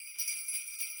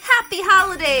Happy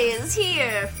holidays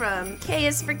here from K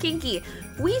is for Kinky.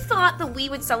 We thought that we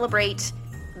would celebrate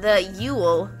the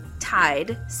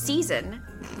Yule-tide season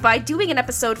by doing an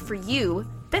episode for you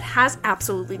that has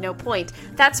absolutely no point.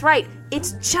 That's right,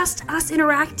 it's just us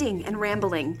interacting and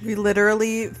rambling. We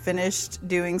literally finished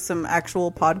doing some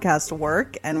actual podcast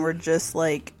work and we're just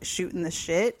like shooting the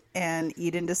shit, and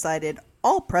Eden decided,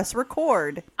 I'll press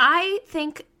record. I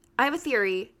have a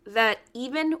theory that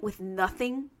even with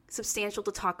nothing substantial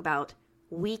to talk about,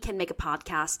 we can make a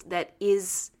podcast that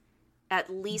is at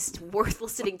least worth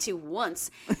listening to once.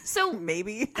 So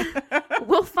maybe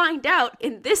we'll find out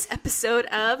in this episode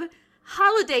of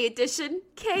Holiday Edition.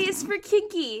 K is for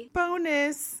Kinky.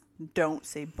 Bonus. Don't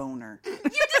say boner. You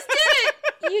just did it.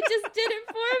 You just did it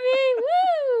for me.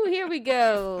 Woo! Here we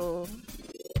go.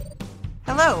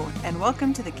 Hello, and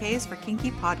welcome to the K is for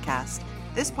Kinky podcast.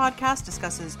 This podcast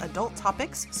discusses adult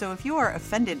topics, so if you are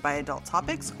offended by adult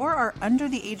topics or are under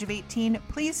the age of 18,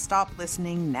 please stop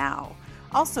listening now.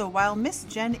 Also, while Miss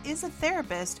Jenn is a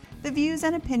therapist, the views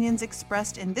and opinions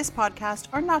expressed in this podcast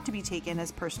are not to be taken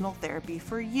as personal therapy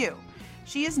for you.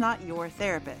 She is not your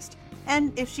therapist.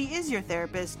 And if she is your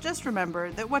therapist, just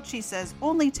remember that what she says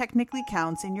only technically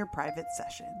counts in your private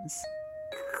sessions.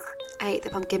 I ate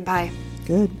the pumpkin pie.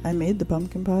 Good. I made the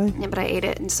pumpkin pie. Yeah, but I ate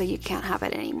it, and so you can't have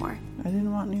it anymore. I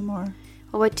didn't want any more.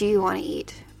 Well, what do you want to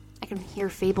eat? I can hear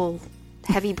Fable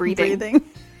heavy breathing.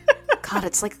 God,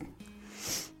 it's like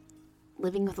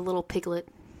living with a little piglet.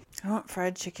 I want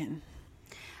fried chicken.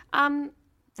 That's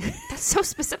so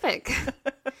specific.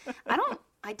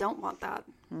 I don't want that.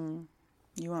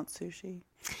 You want sushi?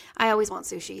 I always want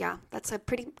sushi, yeah. That's a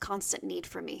pretty constant need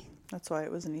for me. That's why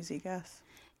it was an easy guess.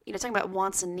 You know, talking about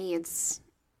wants and needs.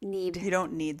 You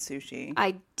don't need sushi.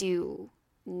 I do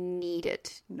need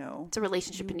it. No. It's a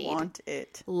relationship you need. Want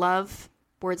it. Love,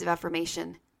 words of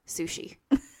affirmation, sushi.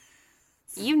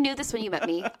 You knew this when you met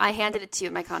me. I handed it to you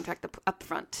in my contract up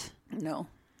front. No,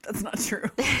 that's not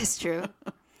true. It's true.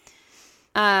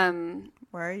 Why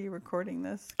are you recording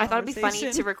this? I thought it'd be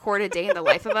funny to record a day in the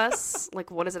life of us. Like,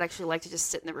 what is it actually like to just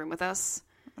sit in the room with us?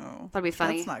 Oh, that'd be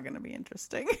funny. That's not going to be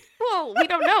interesting. Well, we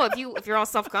don't know if you're all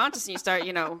self-conscious and you start,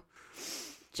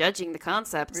 judging the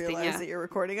concepts. Realize that you're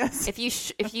recording us. If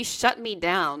you shut me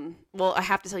down, well, I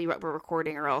have to tell you what we're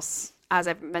recording, or else, as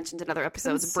I've mentioned in other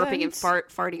episodes, burping and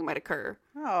farting might occur.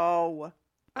 Oh,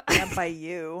 not by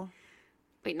you.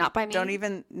 Wait, not by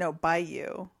me? No, by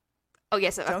you. Oh,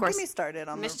 yes, of course. Don't get me started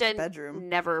on Miss the Jenn bedroom.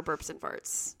 Never burps and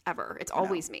farts, ever. It's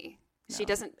always me. No. She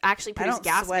doesn't actually produce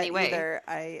gas sweat anyway. Either.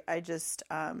 I just,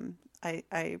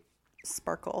 I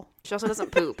sparkle. She also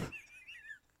doesn't poop.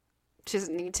 She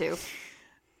doesn't need to.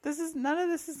 None of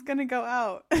this is going to go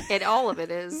out. All of it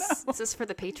is. No. This is for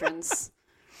the patrons.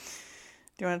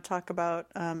 Do you want to talk about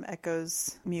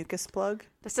Echo's mucus plug?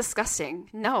 That's disgusting.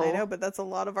 No. I know, but that's a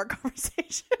lot of our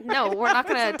conversation. No, we're not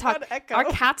going to talk. Echo. Our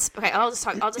cat's... Okay, I'll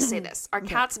just say this. Our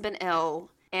cat's been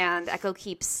ill, and Echo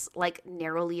keeps,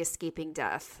 narrowly escaping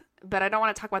death. But I don't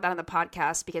want to talk about that on the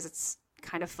podcast because it's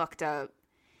kind of fucked up.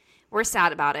 We're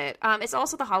sad about it. It's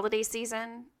also the holiday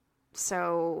season,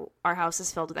 so our house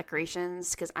is filled with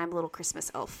decorations because I'm a little Christmas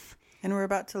elf. And we're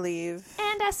about to leave.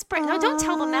 And a spring. No, don't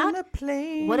tell them that. On a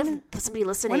plane. What if somebody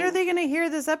listening? When are they going to hear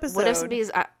this episode? What if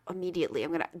somebody's immediately?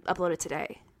 I'm going to upload it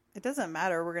today. It doesn't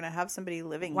matter. We're going to have somebody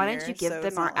living Why here. Why don't you give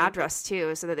them our address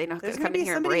too, so that they know to come in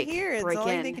here and break It's not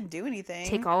in. like they can do anything.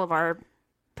 Take all of our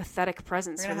pathetic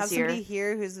presents for this year. We're going to have somebody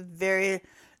here who's a very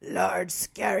large,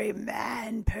 scary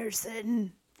man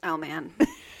person. Oh man.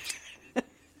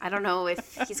 I don't know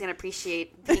if he's going to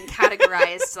appreciate being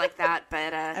categorized like that,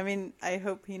 but... I mean, I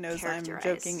hope he knows I'm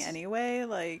joking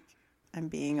anyway. I'm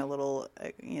being a little,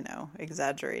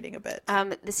 exaggerating a bit.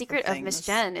 The secret of Miss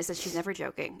Jenn is that she's never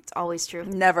joking. It's always true.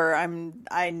 Never.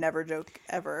 I never joke,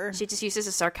 ever. She just uses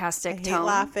a sarcastic tone. I hate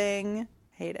laughing.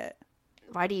 Hate it.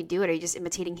 Why do you do it? Are you just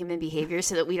imitating human behavior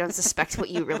so that we don't suspect what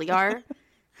you really are?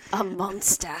 A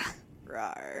monster.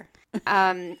 Rawr.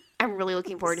 I'm really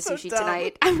looking forward to sushi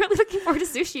tonight. I'm really looking forward to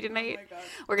sushi tonight. Oh my God.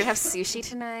 We're going to have sushi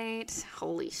tonight.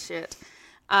 Holy shit.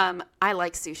 I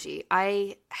like sushi.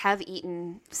 I have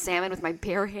eaten salmon with my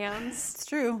bare hands. It's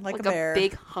true. Like a bear. A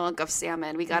big hunk of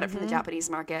salmon. We got it from the Japanese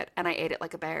market, and I ate it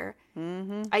like a bear.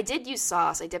 Mm-hmm. I did use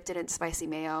sauce. I dipped it in spicy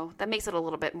mayo. That makes it a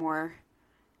little bit more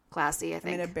classy, I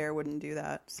think. I mean, a bear wouldn't do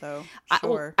that, so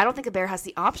sure. I don't think a bear has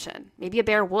the option. Maybe a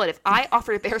bear would. If I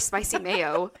offered a bear spicy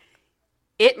mayo,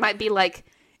 it might be like...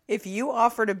 If you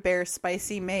offered a bear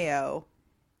spicy mayo,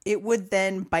 it would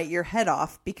then bite your head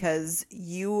off because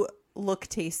you look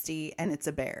tasty and it's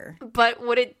a bear. But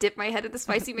would it dip my head in the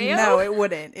spicy mayo? No, it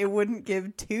wouldn't. It wouldn't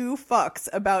give two fucks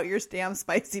about your damn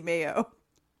spicy mayo.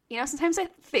 You know, sometimes I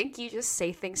think you just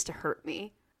say things to hurt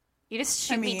me. You just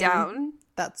shoot me down.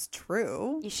 That's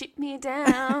true. You shoot me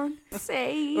down.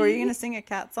 Say. Or are you going to sing a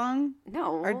cat song?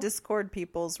 No. Our Discord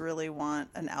peoples really want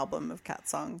an album of cat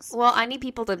songs. Well, I need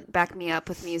people to back me up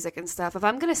with music and stuff. If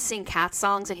I'm going to sing cat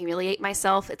songs and humiliate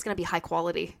myself, it's going to be high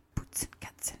quality. Boots and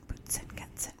cats and boots and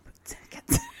cats and boots and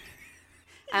cats.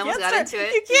 I almost got into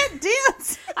it. You can't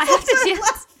dance. I have to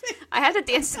dance. I had to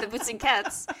dance to the Boots and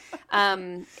Cats.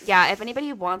 Yeah, if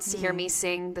anybody wants to hear me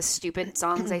sing the stupid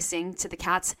songs I sing to the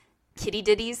cats, kitty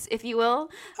ditties, if you will.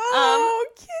 Oh,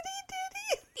 kitty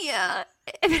ditty. Yeah.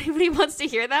 If anybody wants to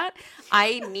hear that,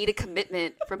 I need a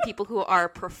commitment from people who are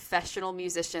professional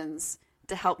musicians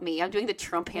to help me. I'm doing the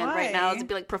Trump hand right now to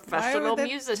be like professional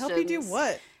musicians. Help you do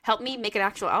what? Help me make an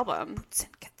actual album. Boots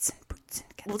and cats and boots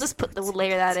and cats. We'll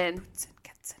layer that in.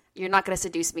 You're not going to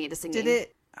seduce me into singing. Did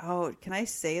it? Oh, can I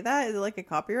say that? Is it like a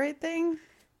copyright thing?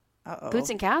 Uh-oh. Boots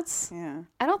and Cats? Yeah.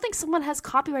 I don't think someone has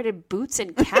copyrighted Boots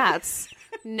and Cats.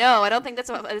 No, I don't think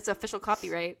it's official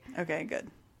copyright. Okay, good.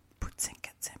 Boots and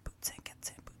cats and boots and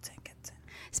cats and boots and cats.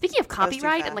 Speaking of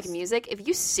copyright and like music, if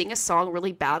you sing a song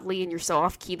really badly and you're so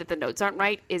off key that the notes aren't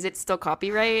right, is it still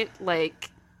copyright?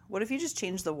 Like, what if you just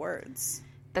change the words?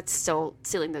 That's still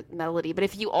stealing the melody. But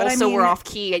if you also were off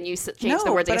key and you changed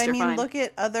the words, I guess you're fine. Look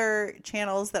at other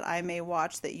channels that I may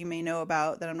watch that you may know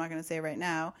about that I'm not going to say right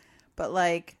now. But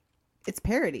like, it's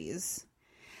parodies.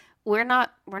 We're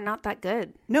not that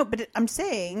good. No, but I'm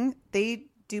saying they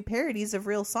do parodies of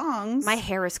real songs. My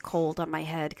hair is cold on my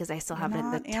head because I still have it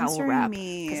in the towel wrap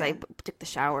because I took the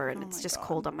shower and it's just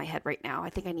cold on my head right now. I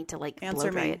think I need to like blow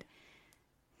dry it.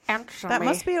 Answer me. That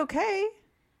must be okay.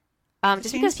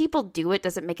 Just because people do it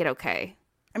doesn't make it okay.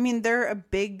 I mean, they're a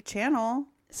big channel.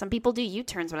 Some people do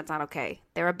U-turns when it's not okay.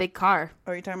 They're a big car.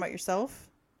 Are you talking about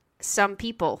yourself? Some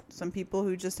people. Some people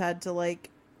who just had to like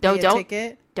don't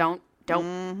ticket. Don't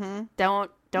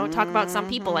talk about some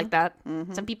people like that.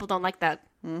 Some people don't like that.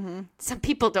 Some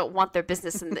people don't want their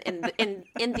business in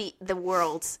the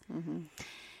world. You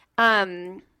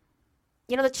know,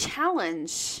 the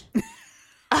challenge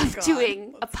of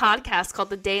doing a podcast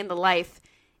called The Day in the Life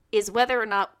is whether or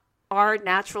not our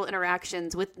natural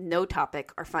interactions with no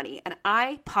topic are funny. And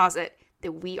I posit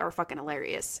that we are fucking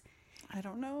hilarious. I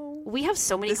don't know. We have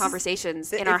so many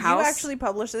conversations in our house. If you actually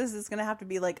publish this, it's going to have to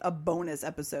be like a bonus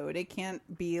episode. It can't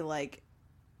be like,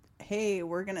 hey,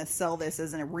 we're going to sell this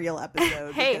as a real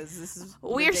episode. Hey, because this is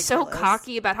we're so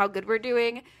cocky about how good we're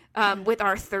doing with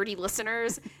our 30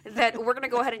 listeners that we're going to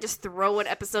go ahead and just throw in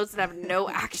episodes that have no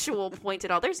actual point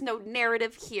at all. There's no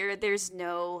narrative here. There's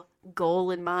no goal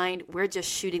in mind. We're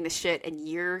just shooting the shit and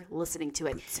you're listening to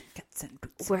it.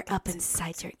 We're up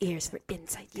inside your ears. We're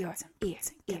inside your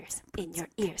ears. In your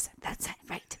ears. That's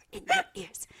right. In your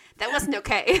ears. That wasn't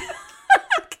okay.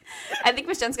 I think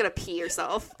Miss Jenn's gonna pee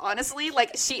herself. Honestly,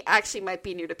 like she actually might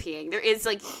be near to peeing. There is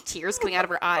like tears coming out of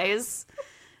her eyes.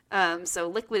 So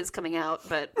liquid is coming out,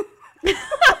 but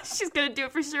she's gonna do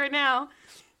it for sure now.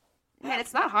 Man,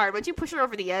 it's not hard. Once you push her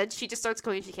over the edge, she just starts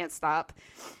going and she can't stop.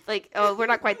 Like, oh, we're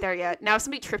not quite there yet. Now, if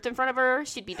somebody tripped in front of her,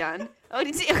 she'd be done. Oh, did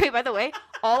you see? Okay, by the way,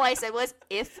 all I said was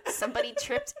if somebody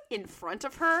tripped in front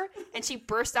of her and she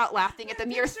burst out laughing at the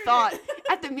mere thought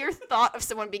of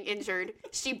someone being injured,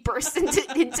 she burst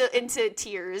into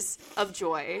tears of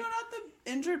joy. No, not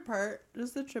the injured part,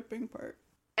 just the tripping part.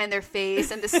 And their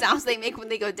face and the sounds they make when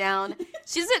they go down.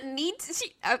 She doesn't need to.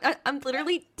 I'm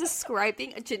literally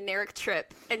describing a generic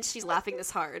trip, and she's laughing this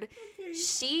hard. Okay.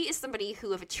 She is somebody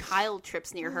who, if a child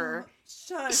trips near her,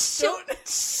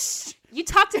 you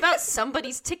talked about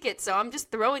somebody's ticket, so I'm just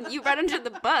throwing you right under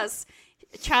the bus.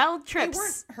 Child trips. They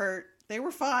weren't hurt. They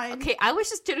were fine. Okay, I was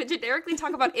just going to generically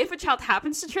talk about if a child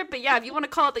happens to trip, but yeah, if you want to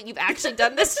call it that you've actually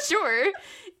done this, sure.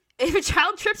 If a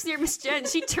child trips near Miss Jenn,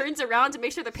 she turns around to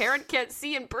make sure the parent can't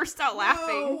see and bursts out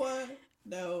laughing.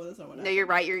 No, that's not what happened. No, you're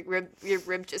right. Your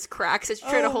rib just cracks as you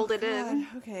try to hold it in.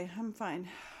 Okay, I'm fine.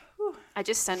 Whew. I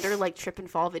just send her like trip and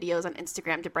fall videos on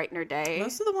Instagram to brighten her day.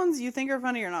 Most of the ones you think are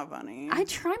funny are not funny. I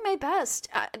try my best.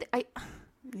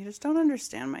 You just don't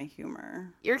understand my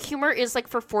humor. Your humor is like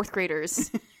for fourth graders.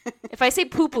 If I say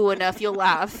poo-poo enough, you'll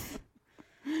laugh.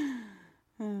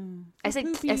 I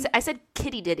said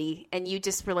kitty ditty, and you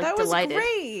just were like delighted. That was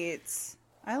great.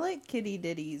 I like kitty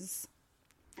ditties.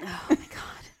 Oh my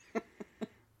god.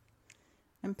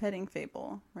 I'm petting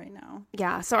Fable right now.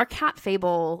 Yeah, so our cat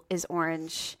Fable is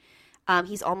orange.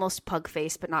 He's almost pug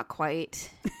faced, but not quite.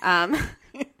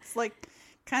 It's like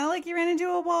kind of like you ran into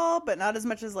a wall, but not as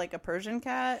much as like a Persian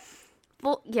cat.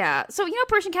 Well, yeah. So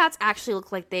Persian cats actually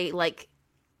look like they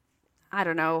I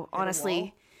don't know.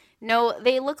 Honestly. No,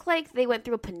 they look like they went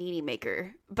through a panini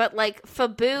maker. But, like,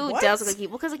 Fabu does look like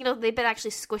evil. Because, like, you know, they've been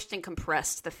actually squished and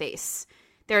compressed, the face.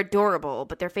 They're adorable,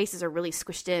 but their faces are really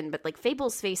squished in. But, like,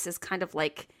 Fable's face is kind of,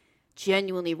 like,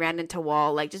 genuinely ran into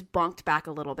wall. Like, just bonked back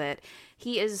a little bit.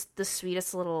 He is the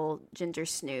sweetest little ginger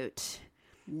snoot.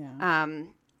 Yeah.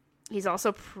 He's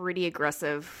also pretty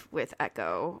aggressive with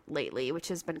Echo lately, which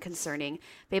has been concerning.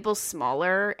 Fable's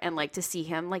smaller, and, like, to see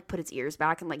him, like, put his ears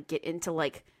back and, like, get into,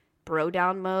 like, bro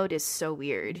down mode is so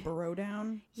weird. Bro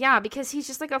down? Yeah, because he's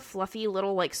just like a fluffy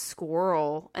little like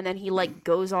squirrel, and then he like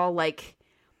goes all like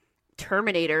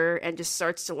Terminator and just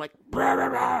starts to like rah, rah,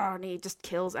 rah, and he just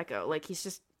kills Echo. Like he's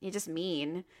just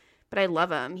mean. But I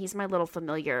love him. He's my little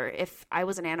familiar. If I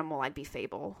was an animal, I'd be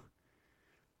Fable.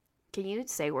 Can you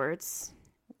say words?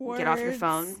 Get off your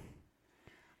phone.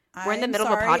 We're in the middle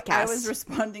of a podcast. I was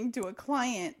responding to a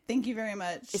client. Thank you very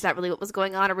much. Is that really what was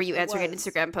going on, or were you answering an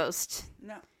Instagram post?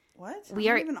 No. What? We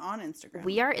are even on Instagram.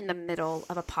 We are in the middle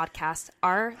of a podcast.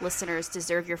 Our listeners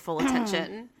deserve your full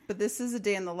attention. But this is a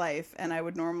day in the life, and I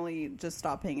would normally just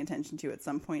stop paying attention to at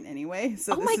some point anyway.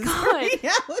 So oh my God.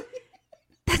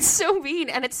 That's so mean,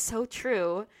 and it's so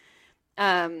true.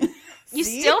 You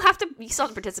still have to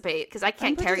participate because I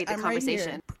can't carry the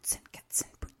conversation. Right, boots and cats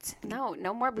and boots and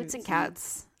no more boots and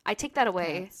cats. I take that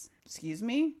away. Cats. Excuse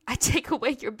me? I take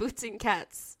away your boots and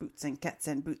cats. Boots and cats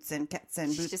and boots and cats and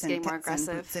boots just and getting more cats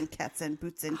aggressive. and boots and cats and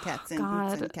boots and cats and God.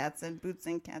 boots and cats and boots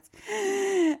and cats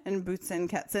and boots and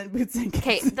cats and boots and cats.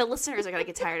 Okay, the listeners are gonna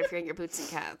get tired of hearing your boots and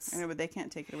cats. I know, but they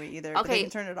can't take it away either. Okay, but they can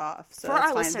turn it off. So for that's our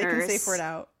fine. listeners, they can say for it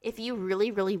out. If you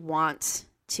really, really want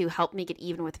to help me get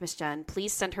even with Miss Jenn,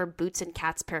 please send her boots and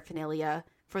cats paraphernalia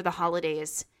for the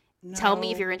holidays. No. Tell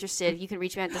me if you're interested. You can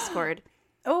reach me on Discord.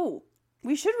 Oh,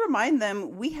 we should remind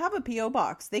them we have a P.O.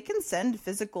 box. They can send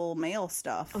physical mail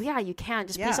stuff. Oh, yeah, you can.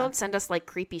 Just please don't send us, like,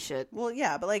 creepy shit. Well,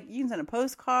 yeah, but, like, you can send a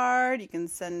postcard. You can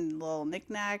send a little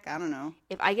knickknack. I don't know.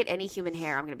 If I get any human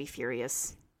hair, I'm going to be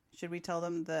furious. Should we tell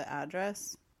them the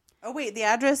address? Oh, wait, the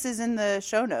address is in the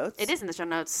show notes. It is in the show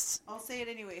notes. I'll say it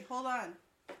anyway. Hold on.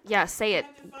 Yeah, say it.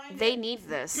 They need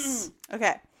this.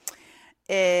 Okay.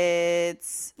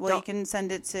 It's, well, you can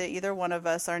send it to either one of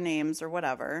us, our names or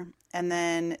whatever. And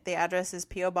then the address is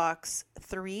P.O. Box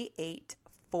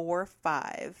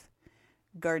 3845,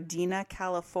 Gardena,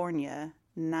 California,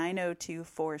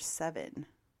 90247.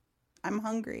 I'm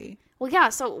hungry. Well, yeah,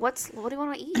 so what do you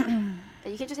want to eat?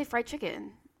 You can't just say fried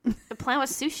chicken. The plan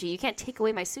was sushi. You can't take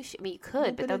away my sushi. I mean, you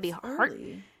could, but that would be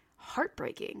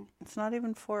heartbreaking. It's not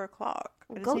even 4 o'clock.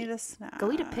 Well, I just need a snack.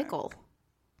 Go eat a pickle.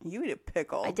 You eat a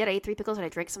pickle. I did. I ate 3 pickles and I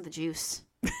drank some of the juice.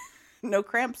 No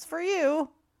cramps for you.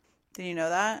 Did you know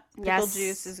that? Yes. Pickle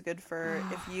juice is good for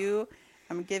if you,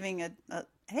 I'm giving a,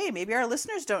 hey, maybe our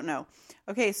listeners don't know.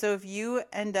 Okay, so if you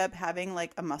end up having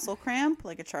like a muscle cramp,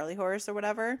 like a Charlie horse or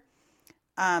whatever,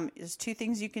 there's 2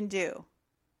 things you can do.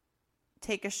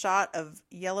 Take a shot of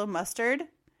yellow mustard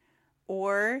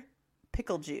or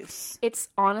pickle juice. It's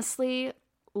honestly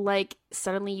like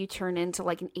suddenly you turn into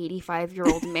like an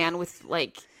 85-year-old man with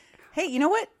like... Hey, you know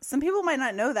what? Some people might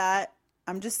not know that.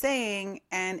 I'm just saying,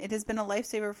 and it has been a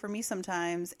lifesaver for me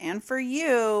sometimes, and for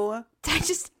you. I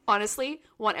just honestly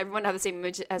want everyone to have the same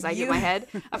image as I do in my head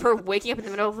of her waking up in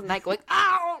the middle of the night going,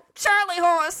 "Ow, Charlie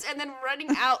horse," and then running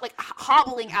out, like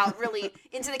hobbling out really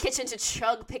into the kitchen to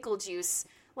chug pickle juice.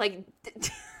 Like,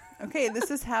 okay, this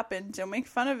has happened. Don't make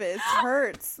fun of it. It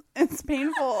hurts. It's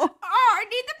painful. Oh, I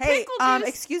need the pickle juice.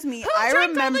 Excuse me. Who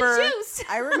drank all the juice?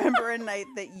 I remember a night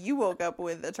that you woke up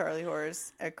with a Charlie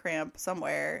horse, a cramp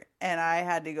somewhere, and I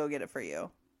had to go get it for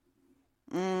you.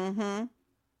 Mm-hmm.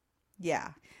 Yeah.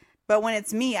 But when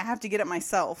it's me, I have to get it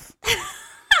myself.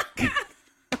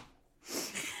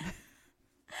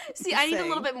 See, I need a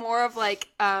little bit more of like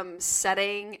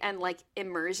setting and like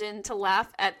immersion to laugh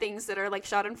at things that are like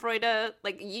schadenfreude.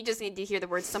 Like you just need to hear the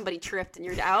word somebody tripped and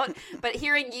you're out. But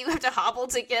hearing you have to hobble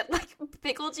to get like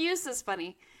pickle juice is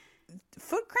funny.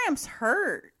 Foot cramps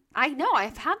hurt. I know.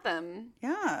 I've had them.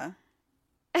 Yeah.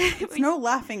 It's no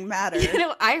laughing matter. You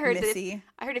know, I heard Missy.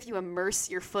 that if you immerse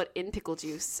your foot in pickle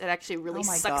juice, it actually really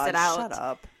sucks God, it out. Shut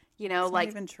up. You know, it's like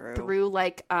not even true. Through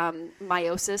like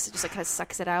meiosis, it just like kind of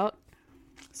sucks it out.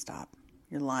 Stop.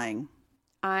 You're lying.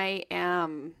 I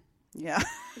am. Yeah.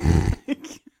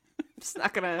 Just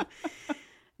not gonna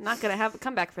have a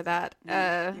comeback for that.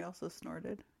 You also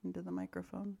snorted into the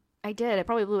microphone. I did. I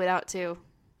probably blew it out too.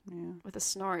 Yeah. With a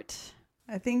snort.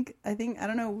 I think I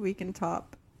don't know if we can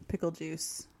top pickle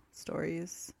juice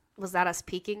stories. Was that us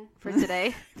peaking for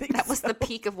today? That was the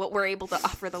peak of what we're able to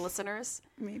offer the listeners.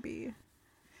 Maybe.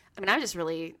 I mean, I'm just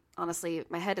really, honestly,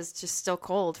 my head is just still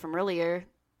cold from earlier.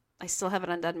 I still haven't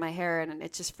undone my hair, and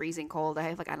it's just freezing cold. I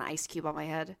have like an ice cube on my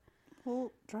head.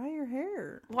 Well, dry your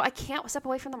hair. Well, I can't step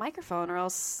away from the microphone or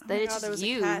else then it's God, there just was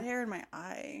you. a cat hair in my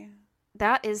eye.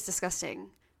 That is disgusting.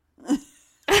 Was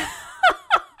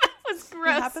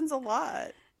gross. It happens a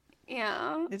lot.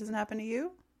 Yeah. It doesn't happen to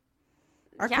you?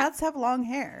 Our Yeah. cats have long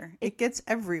hair. It gets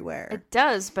everywhere. It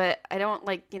does, but I don't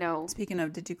Speaking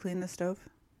of, did you clean the stove?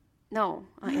 No,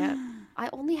 not yet. I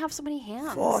only have so many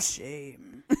hands. For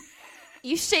shame.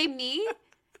 You shame me?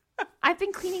 I've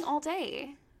been cleaning all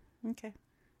day. Okay.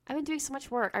 I've been doing so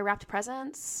much work. I wrapped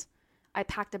presents. I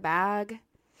packed a bag.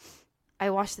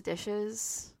 I washed the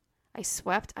dishes. I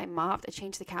swept. I mopped. I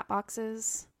changed the cat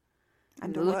boxes. I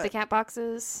moved the cat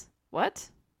boxes. What?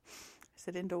 I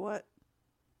said into what?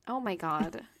 Oh my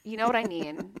God. You know what I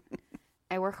mean.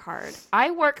 I work hard.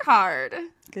 I work hard.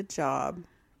 Good job.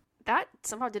 That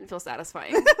somehow didn't feel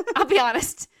satisfying. I'll be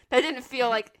honest. That didn't feel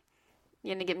like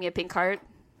you gonna give me a pink heart.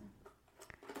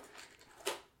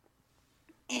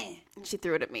 And she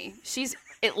threw it at me.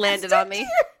 It landed on me.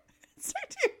 Stuck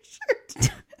to your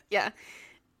shirt. Yeah.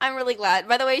 I'm really glad.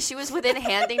 By the way, she was within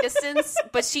handing distance,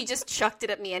 but she just chucked it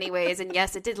at me anyways. And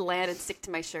yes, it did land and stick to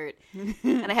my shirt.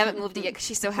 And I haven't moved it yet because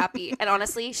she's so happy. And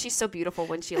honestly, she's so beautiful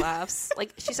when she laughs.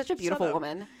 Like, she's such a beautiful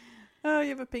woman. Oh, you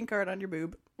have a pink heart on your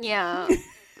boob. Yeah.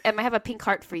 And I have a pink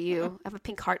heart for you. I have a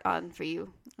pink heart on for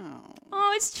you.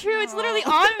 Oh, it's true. It's literally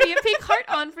on me. A pink heart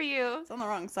on for you. It's on the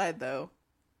wrong side, though.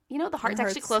 You know, the heart's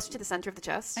actually closer to the center of the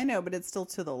chest. I know, but it's still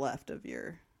to the left of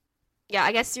your... Yeah,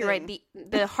 I guess you're right.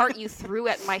 The heart you threw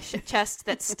at my chest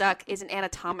that stuck isn't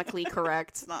anatomically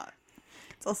correct. It's not.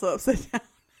 It's also upside down.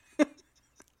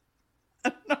 I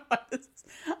don't know why this is.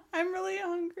 I'm really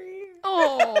hungry.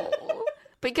 Oh.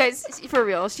 But guys, for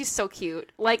real, she's so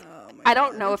cute. Like, I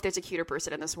don't know if there's a cuter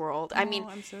person in this world. I mean,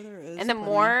 I'm sure there is. And the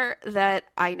more that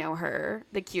I know her,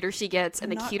 the cuter she gets,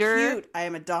 and I'm the not cuter cute. I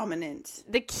am a dominant.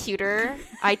 The cuter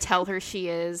I tell her she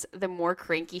is, the more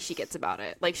cranky she gets about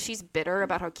it. Like, she's bitter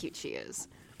about how cute she is.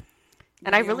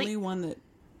 And You're the only one that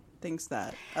thinks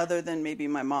that, other than maybe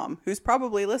my mom, who's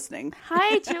probably listening.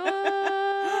 Hi, Jo.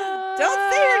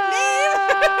 Don't say her name.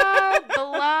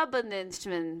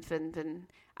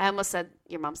 I almost said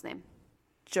your mom's name.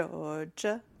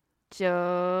 Georgia.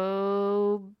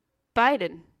 Joe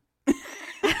Biden.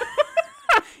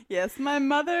 Yes, my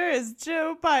mother is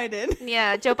Joe Biden.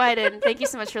 Yeah, Joe Biden. Thank you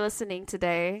so much for listening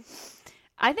today.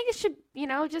 I think it should,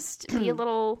 just be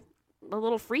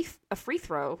a free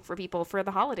throw for people for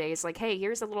the holidays. Like, hey,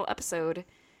 here's a little episode.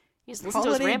 You just listen to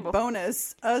us ramble.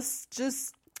 Bonus. Us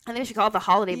just. I think we should call it the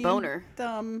holiday boner.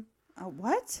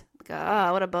 What?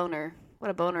 What a boner. What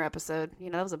a boner episode.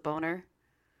 That was a boner.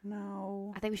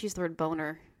 No. I think we should use the word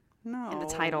boner in the No.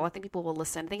 title. I think people will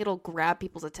listen. I think it'll grab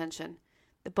people's attention.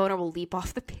 The boner will leap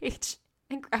off the page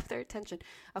and grab their attention.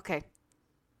 Okay.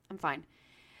 I'm fine.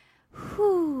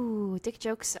 Whew. Dick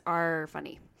jokes are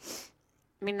funny.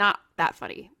 I mean, not that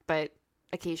funny, but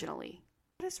occasionally.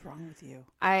 What is wrong with you?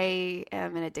 I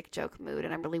am in a dick joke mood,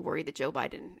 and I'm really worried that Joe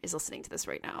Biden is listening to this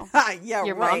right now. Yeah,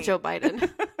 your right. mom, Joe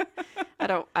Biden.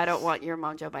 I don't want your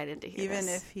mom, Joe Biden, to hear Even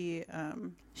this. if he,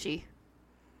 She.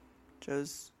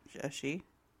 Joe's a she.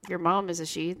 Your mom is a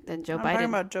she, then Joe I'm Biden. talking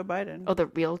about Joe Biden. Oh, the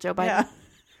real Joe Biden? Yeah.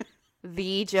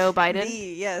 The Joe Biden?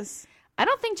 Yes. I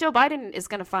don't think Joe Biden is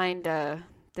going to find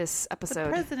this episode. The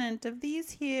president of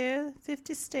these here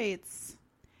 50 states.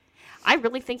 I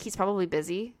really think he's probably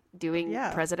busy doing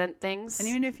president things. And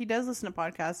even if he does listen to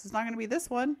podcasts, it's not going to be this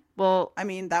one. Well, I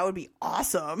mean, that would be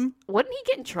awesome. Wouldn't he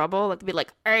get in trouble? Like, be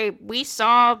like, hey, we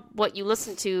saw what you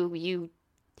listened to, you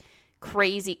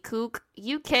crazy kook.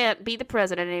 You can't be the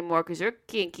president anymore because you're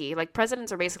kinky. Like,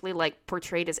 presidents are basically, like,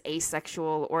 portrayed as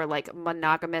asexual or, like,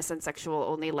 monogamous and sexual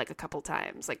only, like, a couple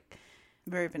times. Like,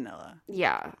 very vanilla.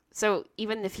 Yeah. So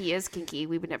even if he is kinky,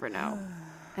 we would never know.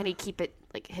 And he'd keep it,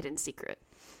 like, hidden secret.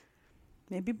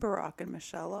 Maybe Barack and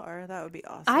Michelle are. That would be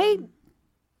awesome. I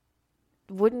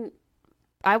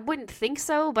wouldn't think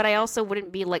so, but I also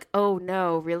wouldn't be like, oh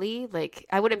no, really? Like,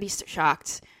 I wouldn't be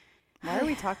shocked. Why are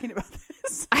we talking about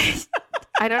this?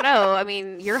 I don't know. I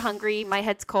mean, you're hungry. My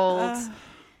head's cold.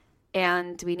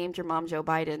 And we named your mom Joe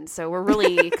Biden. So we're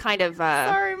really kind of...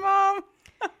 Sorry, Mom.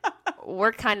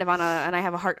 We're kind of and I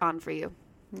have a heart on for you.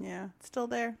 Yeah, it's still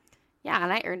there. Yeah,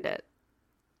 and I earned it.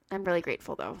 I'm really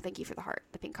grateful, though. Thank you for the heart,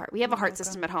 the pink heart. We have a heart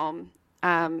system at home,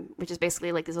 which is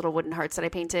basically like these little wooden hearts that I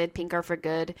painted. Pink are for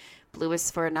good, blue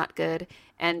is for not good,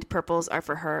 and purples are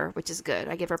for her, which is good.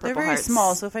 I give her purple hearts. They're very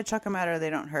small, so if I chuck them at her, they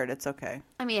don't hurt. It's okay.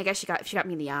 I mean, I guess she got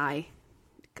me in the eye.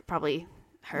 It could probably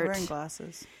hurt. You're wearing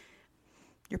glasses.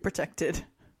 You're protected.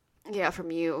 Yeah,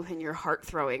 from you and your heart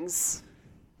throwings,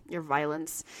 your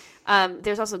violence.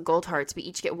 There's also gold hearts. We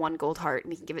each get one gold heart, and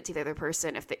we can give it to the other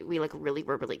person if we like really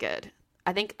were really good.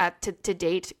 I think to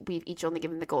date, we've each only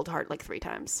given the gold heart like 3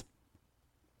 times.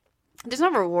 There's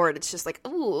no reward. It's just like,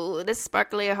 ooh, this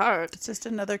sparkly heart. It's just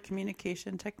another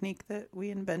communication technique that we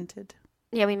invented.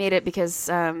 Yeah, we made it because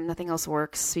nothing else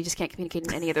works. We just can't communicate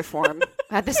in any other form.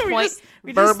 At this point,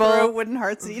 we verbal just throw wooden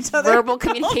hearts at each other. Verbal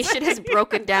communication has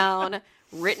broken down.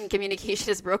 Written communication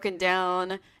has broken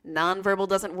down. Nonverbal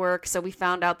doesn't work. So we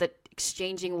found out that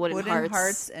exchanging wooden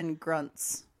hearts and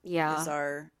grunts is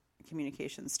our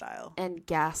communication style. And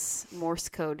gas, Morse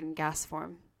code in gas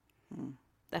form.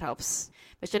 That helps.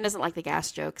 But Jenn doesn't like the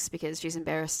gas jokes because she's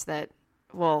embarrassed that,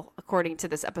 well, according to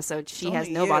this episode, she has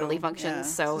no bodily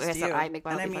functions. So I said I make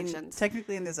bodily functions.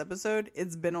 Technically in this episode,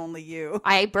 it's been only you.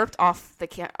 I burped off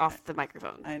the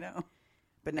microphone. I know.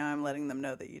 But now I'm letting them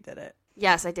know that you did it.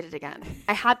 Yes, I did it again.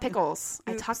 I had pickles.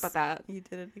 I talked about that. You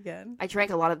did it again. I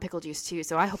drank a lot of pickle juice too,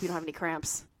 so I hope you don't have any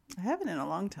cramps. I haven't in a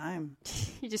long time.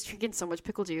 You're just drinking so much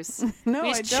pickle juice. No,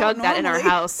 we just chug that in our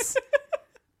house.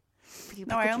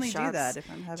 No, I only do that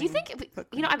if I'm having. Do you think?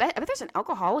 I bet there's an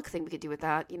alcoholic thing we could do with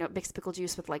that. Mix pickle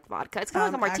juice with like vodka. It's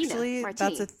kind of like a martina. Actually,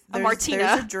 martini. a martina.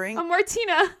 There's a drink. A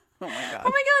martina. Oh my god. Oh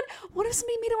my god. What if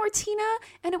somebody made a martina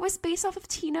and it was based off of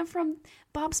Tina from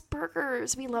Bob's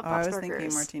Burgers? We love Bob's Burgers. I was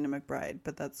thinking Martina McBride,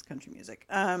 but that's country music.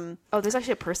 There's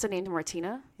actually a person named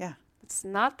Martina? Yeah. It's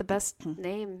not the best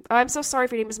name. Oh, I'm so sorry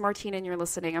if your name is Martina and you're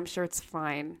listening. I'm sure it's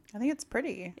fine. I think it's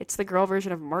pretty. It's the girl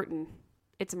version of Martin.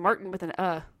 It's Martin with an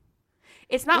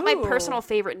It's not my personal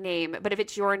favorite name, but if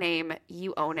it's your name,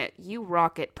 you own it. You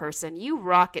rock it, person. You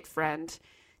rock it, friend.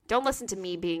 Don't listen to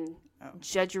me being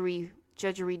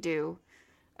judgery-do.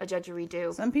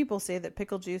 Some people say that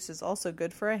pickle juice is also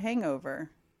good for a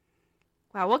hangover.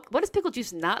 Wow, what does pickle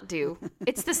juice not do?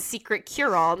 It's the secret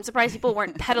cure-all. I'm surprised people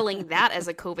weren't peddling that as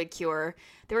a COVID cure.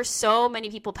 There were so many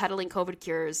people peddling COVID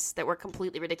cures that were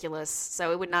completely ridiculous.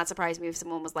 So it would not surprise me if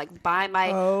someone was like, buy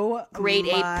my grade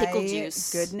A pickle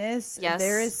juice. Goodness. Yes.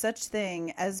 There is such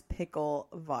thing as pickle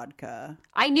vodka.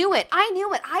 I knew it.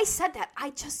 I said that. I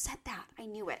just said that. I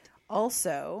knew it.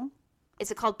 Also,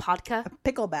 is it called podka? A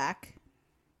pickleback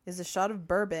is a shot of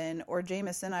bourbon or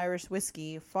Jameson Irish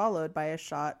whiskey followed by a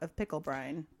shot of pickle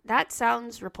brine. That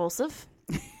sounds repulsive.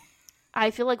 I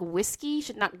feel like whiskey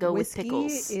should not go with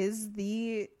pickles. Whiskey is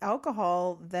the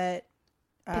alcohol that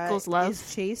pickles love.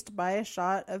 Is chased by a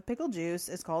shot of pickle juice.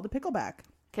 It's called a pickleback.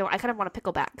 Okay, well, I kind of want a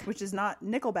pickleback. Which is not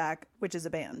Nickelback, which is a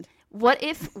band. What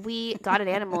if we got an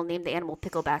animal and named the animal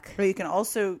Pickleback? Or you can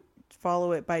also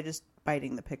follow it by just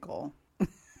biting the pickle.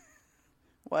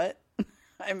 What?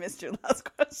 I missed your last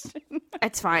question.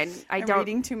 It's fine. I'm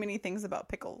reading too many things about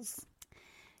pickles.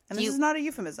 And this is not a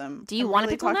euphemism. Do you want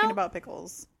really a pickle talking now? About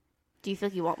pickles. Do you feel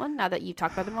like you want one now that you've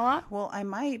talked about them a lot? Well, I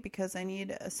might because I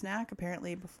need a snack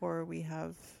apparently before we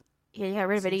have... Yeah, you got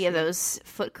rid of any of those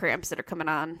foot cramps that are coming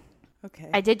on. Okay.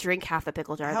 I did drink half the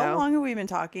pickle jar, though. How long have we been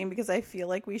talking? Because I feel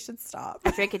like we should stop.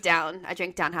 I drank it down. I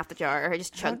drank down half the jar. I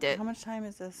just chugged it. How much time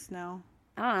is this now?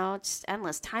 I don't know. It's just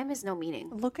endless. Time has no meaning.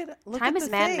 Look at time is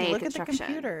man-made Look construction. At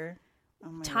the computer. Oh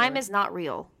my time Lord. is not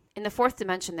real. In the fourth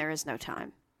dimension, there is no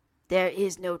time. There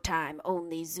is no time,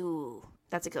 only Zool.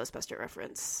 That's a Ghostbuster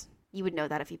reference. You would know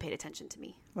that if you paid attention to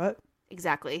me. What?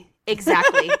 Exactly.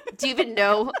 Do you even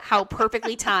know how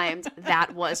perfectly timed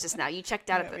that was just now? You checked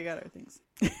out of it. We got our things.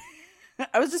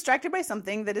 I was distracted by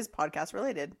something that is podcast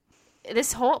related.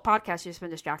 This whole podcast, you've just been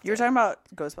distracted. You were talking about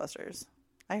Ghostbusters.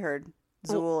 I heard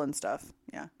Zool and stuff.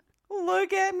 Yeah.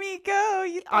 Look at me go.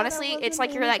 Honestly, it's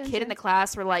like you're that kid in the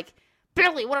class where like,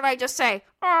 Billy, what did I just say?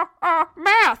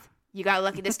 Math. You got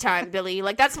lucky this time, Billy.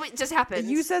 Like, that's what just happened.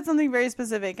 You said something very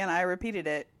specific and I repeated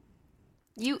it.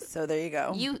 So there you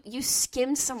go. You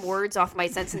skimmed some words off my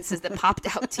sentences that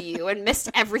popped out to you and missed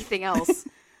everything else.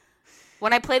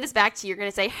 When I play this back to you, you're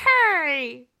going to say,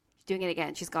 hey! She's doing it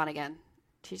again. She's gone again.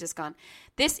 She's just gone.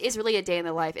 This is really a day in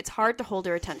the life. It's hard to hold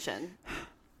her attention.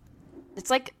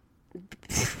 It's like,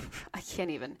 I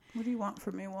can't even. What do you want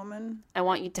from me, woman? I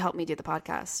want you to help me do the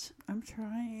podcast. I'm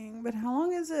trying, but how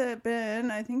long has it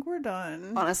been? I think we're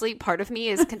done. Honestly, part of me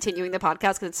is continuing the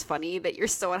podcast because it's funny that you're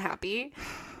so unhappy.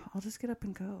 I'll just get up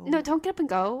and go. No, don't get up and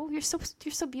go. You're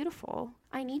so beautiful.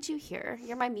 I need you here.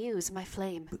 You're my muse, my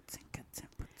flame. Boots and cuts and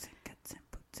boots and cuts and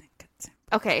boots and cuts and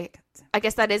okay, I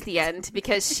guess that is the end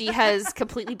because she has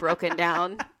completely broken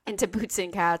down into Boots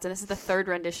and Cats, and this is the third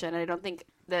rendition. And I don't think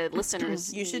the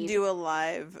listeners. You should do a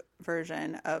live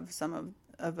version of some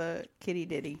of a kitty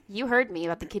ditty. You heard me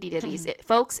about the kitty ditties,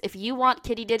 folks. If you want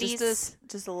kitty ditties,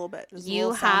 just a little bit.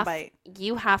 You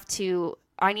have to.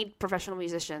 I need professional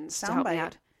musicians to help me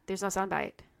out. There's no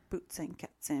soundbite. Boots and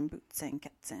cats and boots and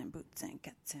cats and boots and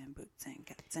cats and boots and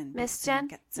cats and Miss Jenn,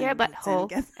 you're a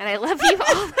butthole, and I love you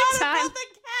all the time. About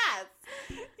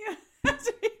the cats.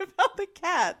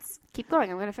 cats. Keep going.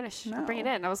 I'm going to finish. No. I'll bring it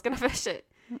in. I was going to finish it.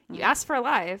 You asked for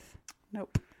alive.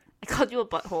 Nope. I called you a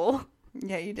butthole.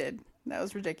 Yeah, you did. That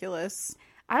was ridiculous.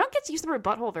 I don't get to use the word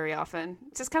butthole very often.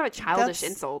 It's just kind of a childish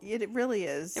insult. It really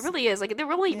is. It really is. Like, they're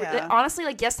really, honestly,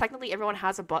 like, yes, technically everyone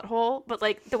has a butthole, but,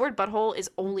 like, the word butthole is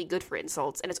only good for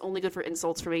insults, and it's only good for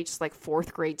insults from ages, like,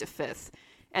 4th grade to 5th,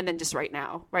 and then just right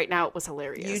now. Right now it was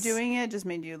hilarious. You doing it just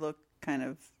made you look kind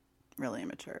of really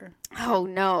immature. Oh,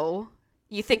 no.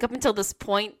 You think up until this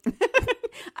point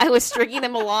I was stringing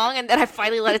them along, and then I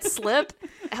finally let it slip?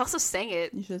 I also sang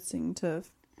it. You should sing to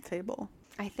Fable.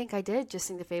 I think I did just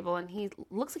sing the Fable, and he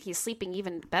looks like he's sleeping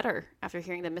even better after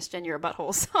hearing the Miss Jenn, you're a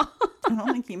butthole song. I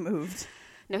don't think he moved.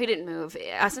 No, he didn't move.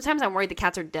 Sometimes I'm worried the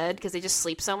cats are dead because they just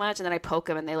sleep so much, and then I poke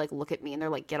them, and they like look at me, and they're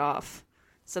like, get off.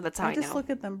 So that's how I know. I just look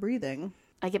at them breathing.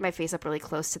 I get my face up really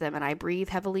close to them, and I breathe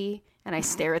heavily, and I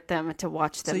stare at them to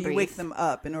watch them breathe. So you wake them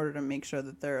up in order to make sure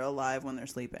that they're alive when they're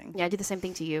sleeping. Yeah, I do the same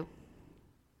thing to you.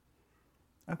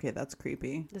 Okay, that's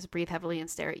creepy. Just breathe heavily and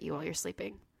stare at you while you're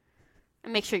sleeping.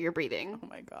 And make sure you're breathing. Oh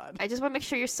my god. I just want to make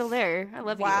sure you're still there. I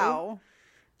love you. Wow.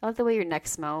 I love the way your neck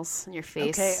smells and your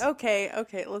face. Okay.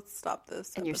 Let's stop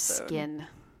this and episode. Your skin.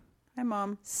 Hi,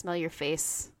 Mom. Smell your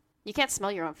face. You can't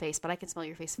smell your own face, but I can smell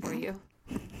your face for you.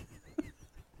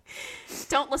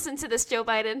 Don't listen to this, Joe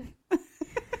Biden.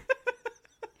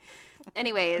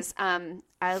 Anyways,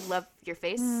 I love your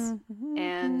face,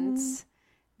 and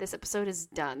this episode is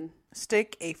done.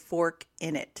 Stick a fork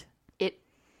in it. It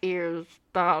is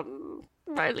done,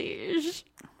 my liege.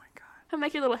 Oh my god. I'm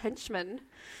like your little henchman.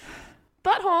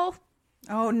 Butthole.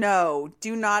 Oh no,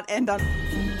 do not end on...